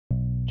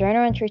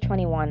Journal entry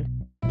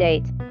 21.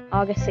 Date,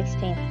 August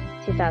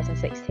 16th,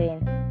 2016.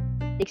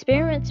 The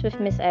experiments with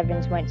Miss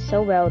Evans went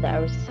so well that I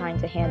was assigned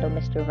to handle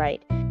Mr.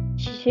 Wright.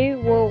 She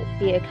will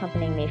be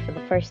accompanying me for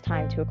the first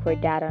time to record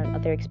data on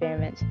other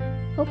experiments.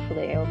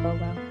 Hopefully it will go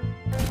well.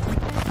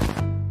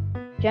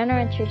 Journal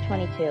entry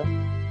 22.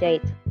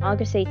 Date,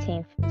 August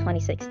 18th,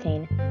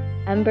 2016.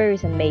 Ember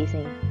is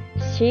amazing.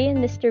 She and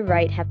Mr.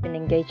 Wright have been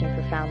engaging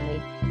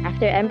profoundly.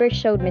 After Ember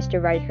showed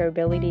Mr. Wright her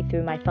ability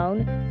through my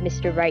phone,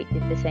 Mr. Wright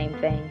did the same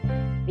thing.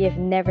 We have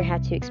never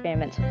had two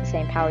experiments with the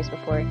same powers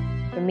before.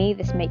 For me,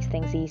 this makes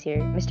things easier.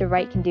 Mr.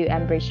 Wright can do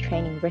Ember's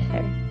training with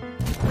her.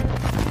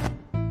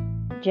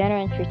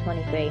 Journal entry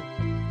 23.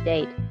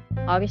 Date,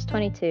 August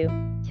 22,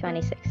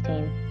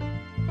 2016.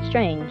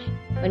 Strange.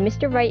 When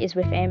Mr. Wright is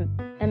with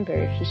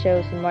Ember, he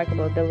shows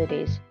remarkable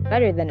abilities.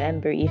 Better than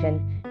Ember,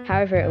 even.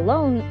 However,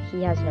 alone,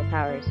 he has no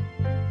powers.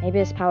 Maybe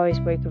his powers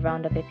work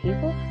around other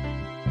people?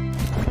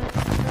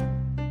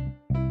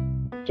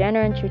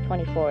 Journal entry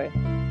 24.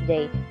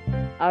 Date,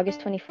 August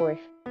 24th,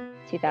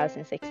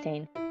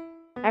 2016.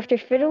 After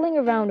fiddling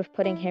around with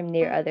putting him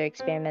near other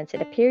experiments,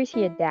 it appears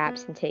he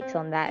adapts and takes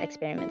on that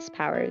experiment's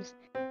powers.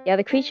 The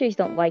other creatures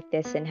don't like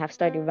this and have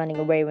started running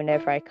away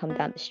whenever I come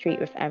down the street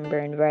with Ember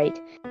and Wright.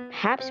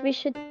 Perhaps we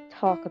should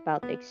talk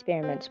about the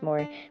experiments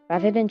more,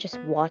 rather than just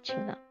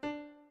watching them.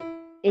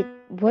 It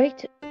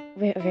worked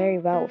very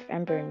well with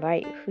Ember and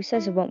Wright. Who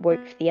says it won't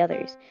work with the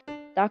others?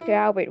 Dr.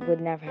 Albert would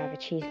never have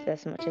achieved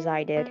as much as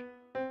I did.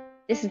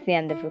 This is the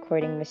end of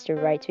recording Mr.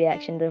 Wright's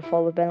reaction to the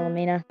fall of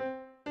Benelmina.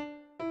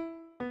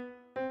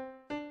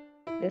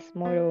 This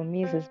mortal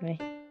amuses me.